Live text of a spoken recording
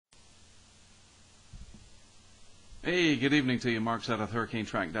Hey, good evening to you. Mark out of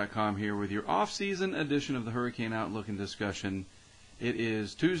HurricaneTrack.com here with your off-season edition of the Hurricane Outlook and Discussion. It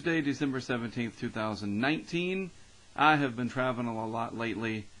is Tuesday, December 17th, 2019. I have been traveling a lot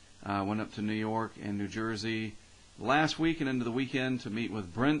lately. Went up to New York and New Jersey last week and into the weekend to meet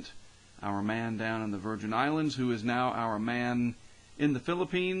with Brent, our man down in the Virgin Islands, who is now our man in the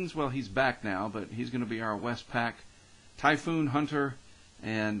Philippines. Well, he's back now, but he's going to be our Westpac typhoon hunter.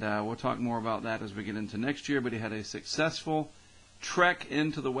 And we'll talk more about that as we get into next year. But he had a successful trek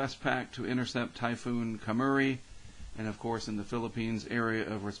into the Westpac to intercept Typhoon Kamuri. And, of course, in the Philippines area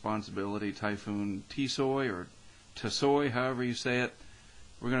of responsibility, Typhoon Tisoy or Tisoy, however you say it.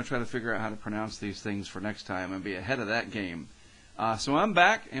 We're going to try to figure out how to pronounce these things for next time and be ahead of that game. So I'm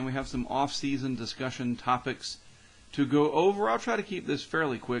back, and we have some off-season discussion topics to go over. I'll try to keep this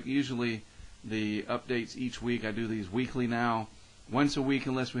fairly quick. Usually the updates each week, I do these weekly now. Once a week,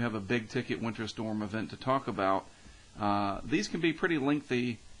 unless we have a big-ticket winter storm event to talk about. These can be pretty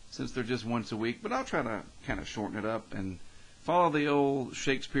lengthy since they're just once a week, but I'll try to kind of shorten it up and follow the old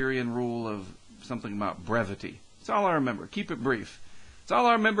Shakespearean rule of something about brevity. That's all I remember. Keep it brief. That's all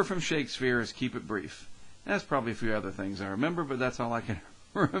I remember from Shakespeare is keep it brief. That's probably a few other things I remember, but that's all I can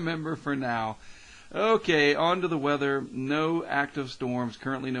remember for now. Okay, on to the weather. No active storms.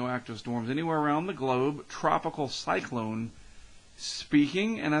 Currently no active storms anywhere around the globe. Tropical cyclone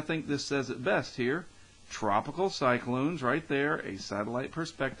speaking, and I think this says it best here. Tropical cyclones, right there, a satellite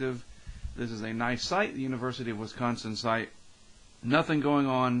perspective. This is a nice site, the University of Wisconsin site. Nothing going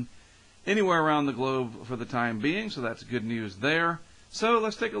on anywhere around the globe for the time being, so that's good news there. So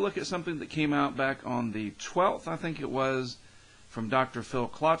let's take a look at something that came out back on the 12th, I think it was, from Dr. Phil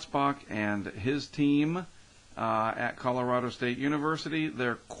Klotzbach and his team at Colorado State University.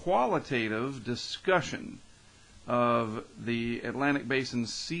 Their qualitative discussion of the Atlantic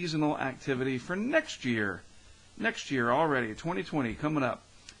Basin's seasonal activity for next year. Next year already, 2020, coming up.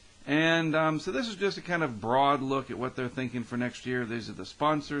 And so this is just a kind of broad look at what they're thinking for next year. These are the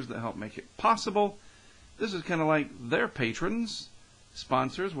sponsors that help make it possible. This is kind of like their patrons,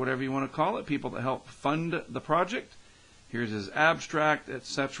 sponsors, whatever you want to call it, people that help fund the project. Here's his abstract,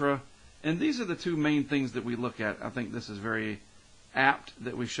 etc. And these are the two main things that we look at. I think this is very apt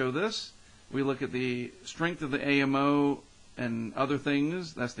that we show this. We look at the strength of the AMO and other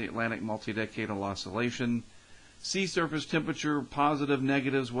things. That's the Atlantic multi-decadal oscillation. Sea surface temperature, positive,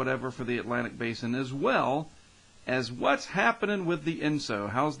 negatives, whatever for the Atlantic Basin, as well as what's happening with the INSO.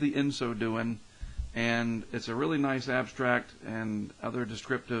 How's the INSO doing? And it's a really nice abstract and other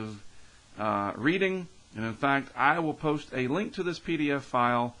descriptive reading. And in fact, I will post a link to this PDF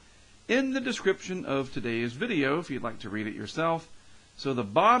file in the description of today's video if you'd like to read it yourself. So the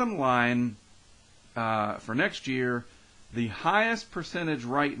bottom line for next year, the highest percentage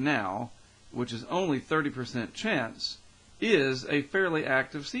right now, which is only 30% chance, is a fairly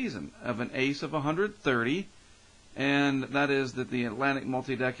active season of an ACE of 130, and that is that the Atlantic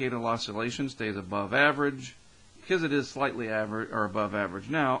multi-decadal oscillation stays above average, because it is slightly average or above average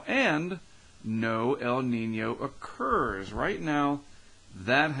now, and no El Nino occurs. Right now,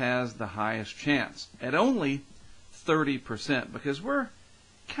 that has the highest chance at only 30%, because we're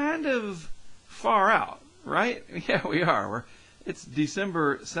kind of far out, right? Yeah, we are. It's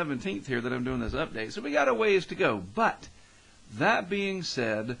December 17th here that I'm doing this update, so we got a ways to go. But that being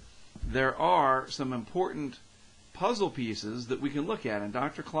said, there are some important puzzle pieces that we can look at, and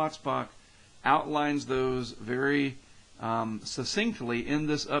Dr. Klotzbach outlines those very succinctly in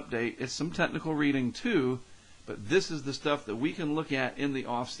this update. It's some technical reading too, but this is the stuff that we can look at in the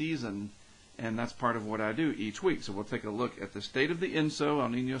off-season, and that's part of what I do each week. So we'll take a look at the state of the INSO, El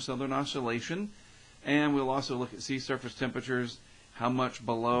Nino Southern Oscillation, and we'll also look at sea surface temperatures, how much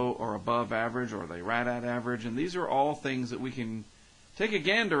below or above average, or are they right at average. And these are all things that we can take a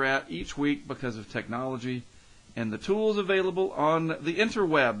gander at each week because of technology and the tools available on the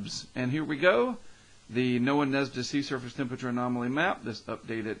interwebs. And here we go. The NOAA-NESDA sea surface temperature anomaly map, this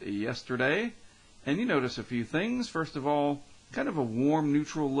updated yesterday. And you notice a few things. First of all, kind of a warm,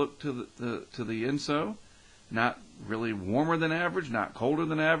 neutral look to the INSO. Not really warmer than average, not colder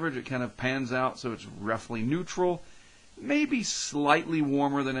than average. It kind of pans out, so it's roughly neutral. Maybe slightly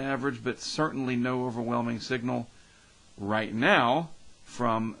warmer than average, but certainly no overwhelming signal right now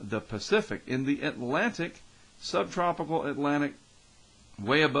from the Pacific. In the Atlantic, subtropical Atlantic,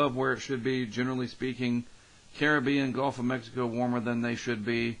 way above where it should be, generally speaking. Caribbean, Gulf of Mexico, warmer than they should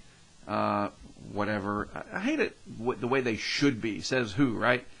be. Whatever. I hate it the way they should be. Says who,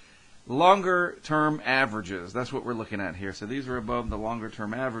 right? Longer term averages. That's what we're looking at here. So these are above the longer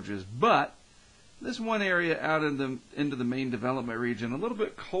term averages. But this one area out into the main development region, a little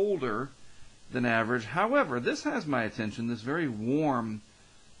bit colder than average. However, this has my attention, this very warm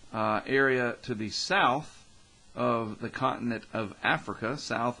area to the south of the continent of Africa,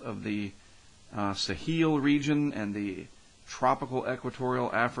 south of the Sahel region and the tropical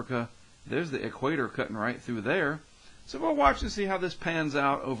equatorial Africa. There's the equator cutting right through there. So we'll watch and see how this pans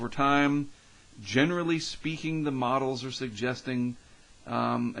out over time. Generally speaking, the models are suggesting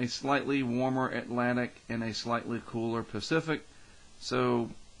a slightly warmer Atlantic and a slightly cooler Pacific. So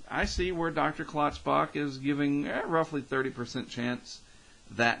I see where Dr. Klotzbach is giving roughly 30% chance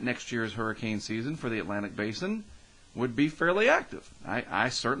that next year's hurricane season for the Atlantic Basin would be fairly active. I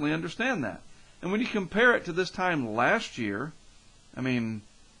certainly understand that. And when you compare it to this time last year, I mean,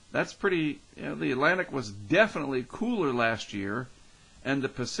 that's pretty, the Atlantic was definitely cooler last year, and the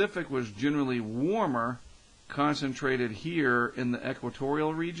Pacific was generally warmer, concentrated here in the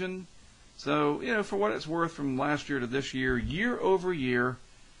equatorial region. So, for what it's worth from last year to this year, year over year,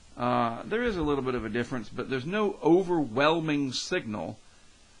 there is a little bit of a difference, but there's no overwhelming signal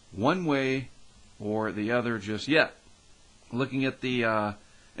one way or the other just yet. Looking at the,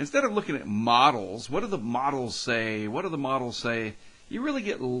 instead of looking at models, what do the models say? What do the models say? You really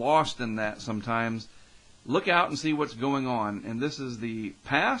get lost in that sometimes. Look out and see what's going on. And this is the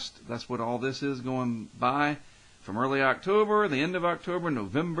past. That's what all this is going by from early October, the end of October,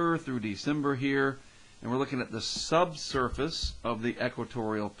 November through December here. And we're looking at the subsurface of the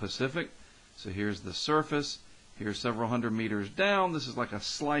equatorial Pacific. So here's the surface. Here's several hundred meters down. This is like a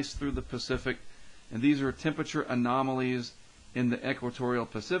slice through the Pacific. And these are temperature anomalies in the equatorial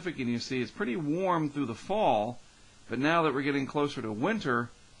Pacific. And you see it's pretty warm through the fall. But now that we're getting closer to winter,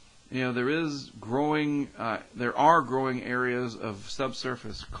 there are growing areas of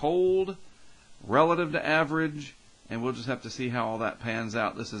subsurface cold relative to average, and we'll just have to see how all that pans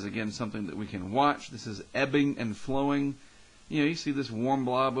out. This is, again, something that we can watch. This is ebbing and flowing. You see this warm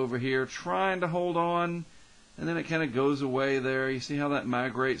blob over here trying to hold on, and then it kind of goes away there. You see how that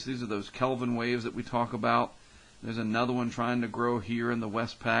migrates? These are those Kelvin waves that we talk about. There's another one trying to grow here in the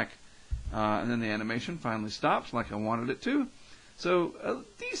Westpac, and then the animation finally stops like I wanted it to. So a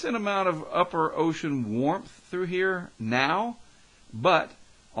decent amount of upper ocean warmth through here now, but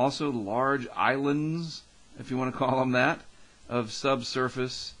also large islands, if you want to call them that, of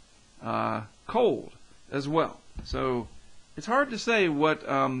subsurface cold as well. So it's hard to say what,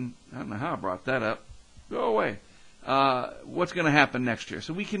 I don't know how I brought that up. Go away. What's going to happen next year.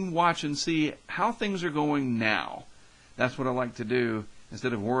 So we can watch and see how things are going now. That's what I like to do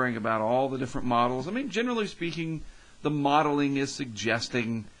instead of worrying about all the different models. I mean, generally speaking, the modeling is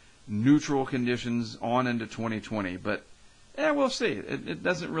suggesting neutral conditions on into 2020. But, we'll see. It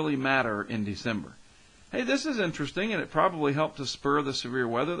doesn't really matter in December. Hey, this is interesting, and it probably helped to spur the severe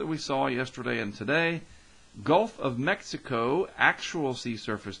weather that we saw yesterday and today. Gulf of Mexico, actual sea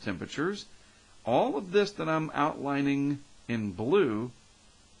surface temperatures. All of this that I'm outlining in blue,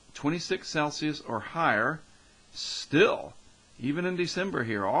 26 Celsius or higher, still, even in December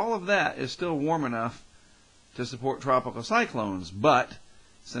here, all of that is still warm enough to support tropical cyclones. But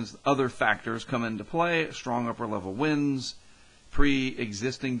since other factors come into play, strong upper level winds,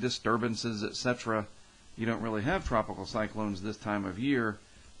 pre-existing disturbances, etc., you don't really have tropical cyclones this time of year.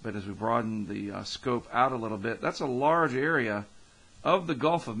 But as we broaden the scope out a little bit, that's a large area of the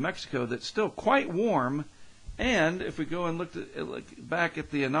Gulf of Mexico that's still quite warm. And if we go and look back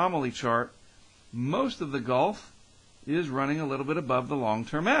at the anomaly chart, most of the Gulf is running a little bit above the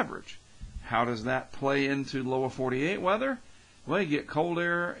long-term average. How does that play into lower 48 weather? Well, you get cold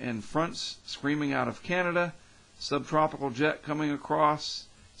air and fronts screaming out of Canada, subtropical jet coming across,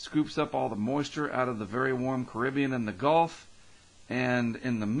 scoops up all the moisture out of the very warm Caribbean and the Gulf, and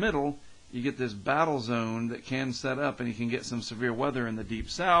in the middle, you get this battle zone that can set up, and you can get some severe weather in the deep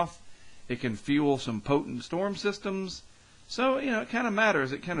south. It can fuel some potent storm systems. So, it kind of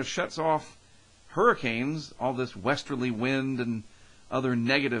matters. It kind of shuts off hurricanes, all this westerly wind and other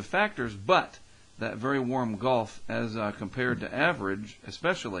negative factors, but that very warm Gulf, as compared to average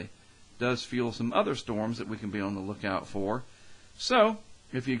especially, does fuel some other storms that we can be on the lookout for. So,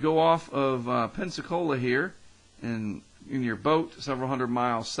 if you go off of Pensacola here, in your boat several hundred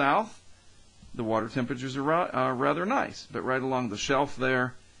miles south, the water temperatures are rather nice, but right along the shelf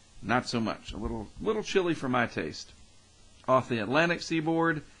there, not so much. A little chilly for my taste. Off the Atlantic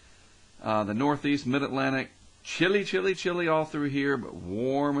seaboard, the northeast, mid-Atlantic, chilly all through here, but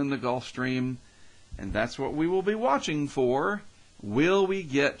warm in the Gulf Stream. And that's what we will be watching for. Will we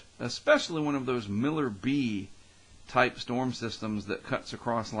get, especially one of those Miller B type storm systems that cuts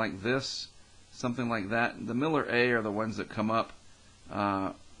across like this, something like that? The Miller A are the ones that come up,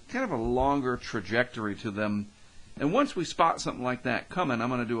 kind of a longer trajectory to them. And once we spot something like that coming, I'm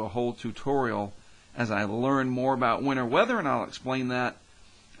going to do a whole tutorial as I learn more about winter weather, and I'll explain that.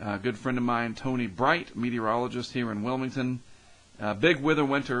 A good friend of mine, Tony Bright, meteorologist here in Wilmington, big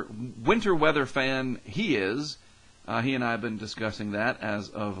winter weather fan he is. He and I have been discussing that as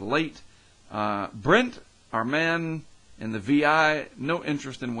of late. Brent, our man in the VI, no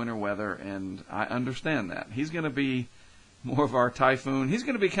interest in winter weather, and I understand that. He's going to be more of our typhoon. He's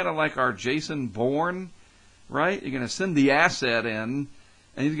going to be kind of like our Jason Bourne, right? You're going to send the asset in,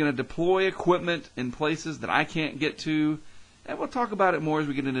 and he's going to deploy equipment in places that I can't get to. And we'll talk about it more as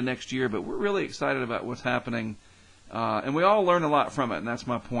we get into next year, but we're really excited about what's happening. And we all learn a lot from it, and that's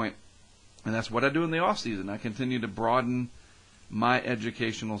my point. And that's what I do in the off season. I continue to broaden my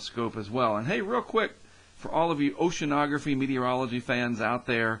educational scope as well. And hey, real quick, for all of you oceanography, meteorology fans out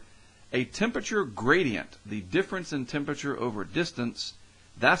there, a temperature gradient, the difference in temperature over distance,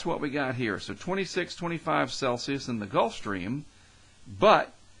 that's what we got here. So 26, 25 Celsius in the Gulf Stream,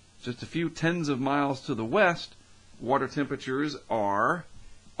 but just a few tens of miles to the west, water temperatures are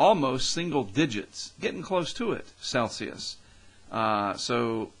almost single digits, getting close to it, Celsius.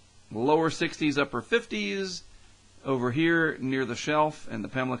 So lower 60s, upper 50s, over here near the shelf and the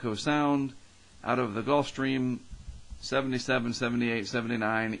Pamlico Sound, out of the Gulf Stream, 77, 78,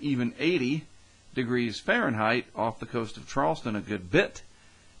 79, even 80 degrees Fahrenheit off the coast of Charleston a good bit.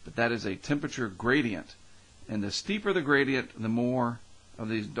 But that is a temperature gradient. And the steeper the gradient, the more of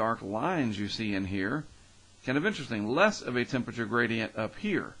these dark lines you see in here. Kind of interesting. Less of a temperature gradient up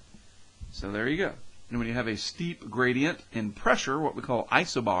here. So there you go. And when you have a steep gradient in pressure, what we call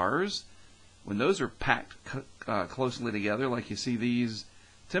isobars, when those are packed closely together, like you see these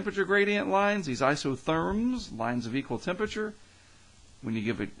temperature gradient lines, these isotherms, lines of equal temperature, when you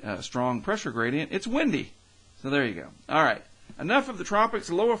give it a strong pressure gradient, it's windy. So there you go. All right. Enough of the tropics.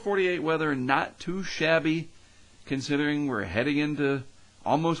 Lower 48 weather, not too shabby, considering we're heading into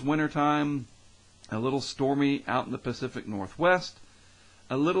almost wintertime. A little stormy out in the Pacific Northwest.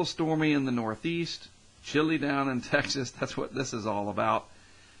 A little stormy in the Northeast. Chilly down in Texas. That's what this is all about.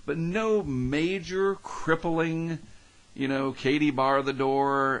 But no major crippling, Katie bar the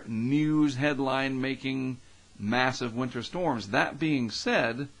door, news headline making massive winter storms. That being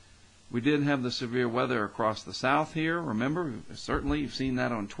said, we did have the severe weather across the south here. Remember, certainly you've seen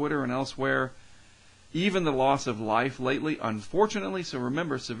that on Twitter and elsewhere. Even the loss of life lately, unfortunately. So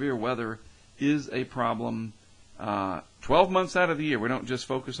remember, severe weather is a problem 12 months out of the year. We don't just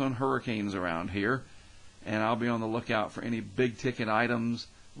focus on hurricanes around here. And I'll be on the lookout for any big ticket items.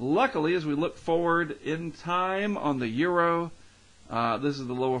 Luckily, as we look forward in time on the Euro, this is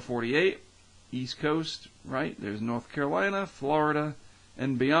the lower 48, East Coast, right? There's North Carolina, Florida,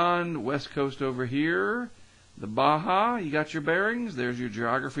 and beyond, West Coast over here, the Baja. You got your bearings. There's your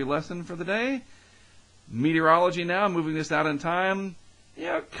geography lesson for the day. Meteorology now, moving this out in time.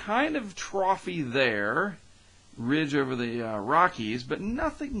 Kind of trophy there. Ridge over the Rockies, but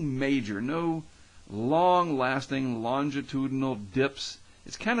nothing major. No long-lasting longitudinal dips.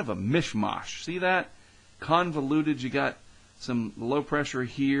 It's kind of a mishmash. See that? Convoluted. You got some low pressure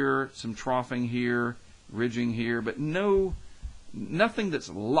here, some troughing here, ridging here, but nothing that's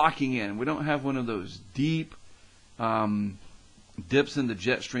locking in. We don't have one of those deep dips in the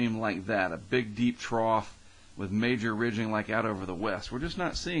jet stream like that, a big deep trough with major ridging like out over the west. We're just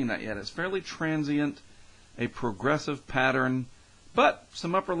not seeing that yet. It's fairly transient, a progressive pattern, but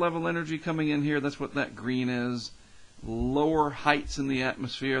some upper level energy coming in here. That's what that green is. Lower heights in the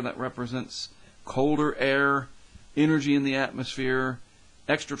atmosphere, that represents colder air, energy in the atmosphere,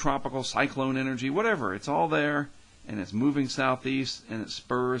 extratropical cyclone energy, whatever. It's all there, and it's moving southeast, and it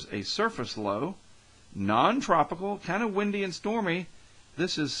spurs a surface low, non-tropical, kind of windy and stormy.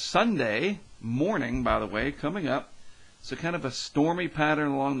 This is Sunday morning, by the way, coming up. So kind of a stormy pattern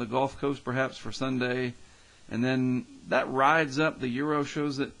along the Gulf Coast, perhaps, for Sunday. And then that rides up. The Euro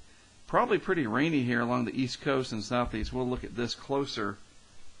shows it probably pretty rainy here along the East Coast and Southeast. We'll look at this closer.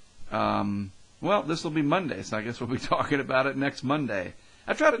 Well, this will be Monday, so I guess we'll be talking about it next Monday.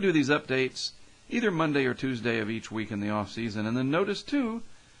 I try to do these updates either Monday or Tuesday of each week in the off season. And then notice, too,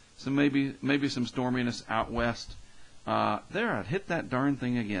 some maybe some storminess out west. There, I'd hit that darn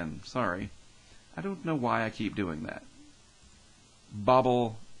thing again. Sorry. I don't know why I keep doing that.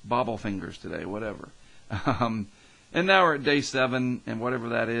 Bobble fingers today, whatever. And now we're at day 7, and whatever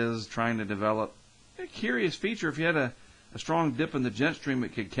that is, trying to develop a curious feature. If you had a strong dip in the jet stream,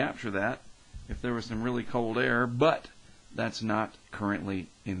 it could capture that if there was some really cold air, but that's not currently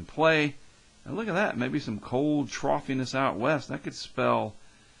in play. And look at that, maybe some cold troughiness out west. That could spell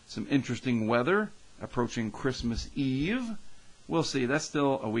some interesting weather approaching Christmas Eve. We'll see. That's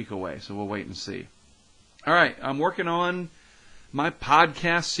still a week away, so we'll wait and see. All right, I'm working on my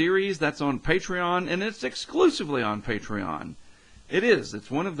podcast series. That's on Patreon, and it's exclusively on Patreon. It is. It's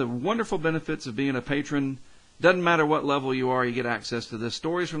one of the wonderful benefits of being a patron. Doesn't matter what level you are, you get access to this.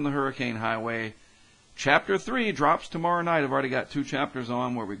 Stories from the Hurricane Highway. Chapter 3 drops tomorrow night. I've already got 2 chapters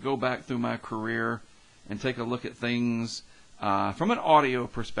on where we go back through my career and take a look at things from an audio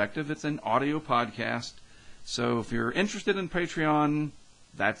perspective. It's an audio podcast. So if you're interested in Patreon,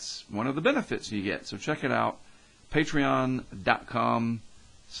 that's one of the benefits you get. So check it out.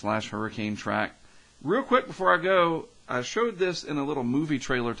 Patreon.com/HurricaneTrack. Real quick before I go, I showed this in a little movie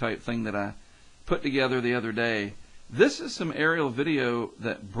trailer type thing that I put together the other day. This is some aerial video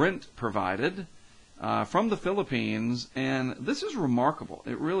that Brent provided from the Philippines, and this is remarkable.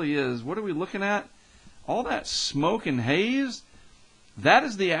 It really is. What are we looking at? All that smoke and haze, that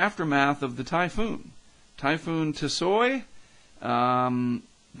is the aftermath of the typhoon. Typhoon Tisoy,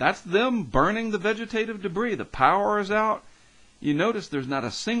 that's them burning the vegetative debris. The power is out. You notice there's not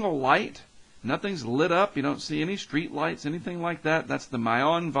a single light. Nothing's lit up. You don't see any street lights, anything like that. That's the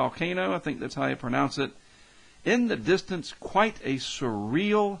Mayon volcano. I think that's how you pronounce it. In the distance, quite a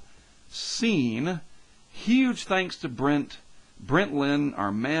surreal scene. Huge thanks to Brent Lynn,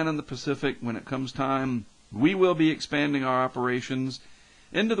 our man in the Pacific. When it comes time, we will be expanding our operations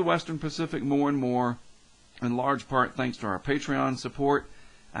into the Western Pacific more and more, in large part thanks to our Patreon support.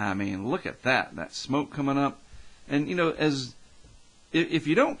 I mean, look at that smoke coming up. And, you know, if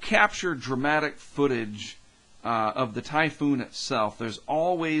you don't capture dramatic footage of the typhoon itself, there's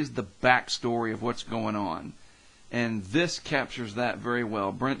always the backstory of what's going on. And this captures that very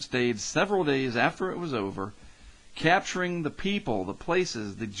well. Brent stayed several days after it was over, capturing the people, the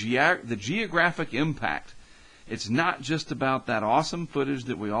places, the geographic impact. It's not just about that awesome footage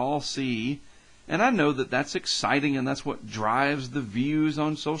that we all see. And I know that that's exciting, and that's what drives the views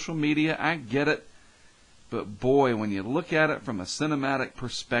on social media. I get it. But boy, when you look at it from a cinematic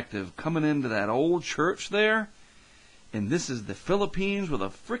perspective, coming into that old church there, and this is the Philippines with a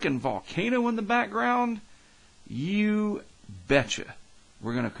frickin' volcano in the background, you betcha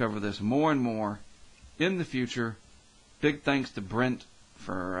we're going to cover this more and more in the future. Big thanks to Brent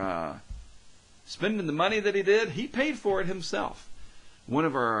for spending the money that he did. He paid for it himself. One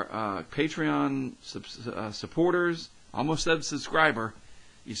of our Patreon supporters, almost said subscriber.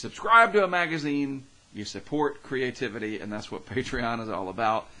 You subscribe to a magazine, you support creativity, and that's what Patreon is all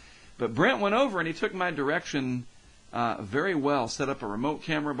about. But Brent went over and he took my direction very well. Set up a remote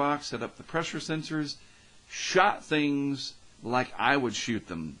camera box, set up the pressure sensors, shot things like I would shoot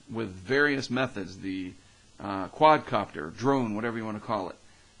them with various methods. The quadcopter, drone, whatever you want to call it.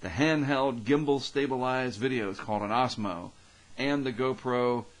 The handheld gimbal stabilized video is called an Osmo. And the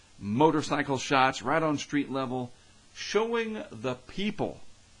GoPro motorcycle shots right on street level, showing the people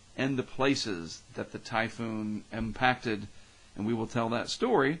and the places that the typhoon impacted. And we will tell that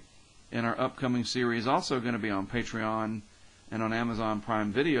story in our upcoming series, also going to be on Patreon and on Amazon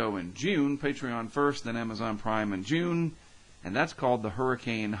Prime Video in June. Patreon first, then Amazon Prime in June. And that's called the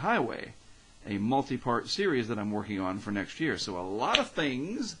Hurricane Highway, a multi-part series that I'm working on for next year. So a lot of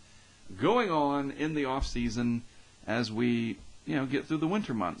things going on in the off-season as we, get through the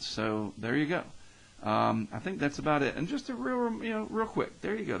winter months. So there you go. I think that's about it. And just a real quick,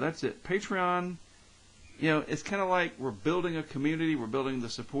 there you go. That's it. Patreon, it's kind of like we're building a community, we're building the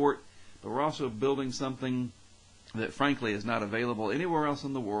support, but we're also building something that frankly is not available anywhere else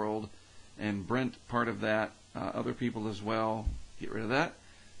in the world. And Brent, part of that, other people as well. Get rid of that.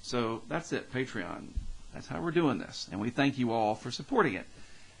 So that's it, Patreon. That's how we're doing this. And we thank you all for supporting it.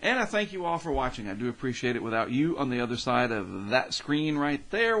 And I thank you all for watching. I do appreciate it. Without you on the other side of that screen right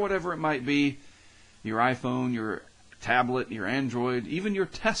there, whatever it might be, your iPhone, your tablet, your Android, even your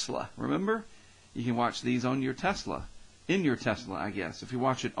Tesla. Remember? You can watch these on your Tesla. In your Tesla, I guess. If you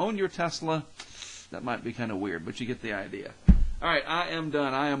watch it on your Tesla, that might be kind of weird, but you get the idea. All right, I am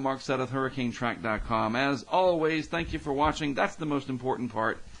done. I am Mark Sudduth, HurricaneTrack.com. As always, thank you for watching. That's the most important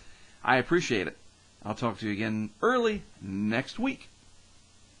part. I appreciate it. I'll talk to you again early next week.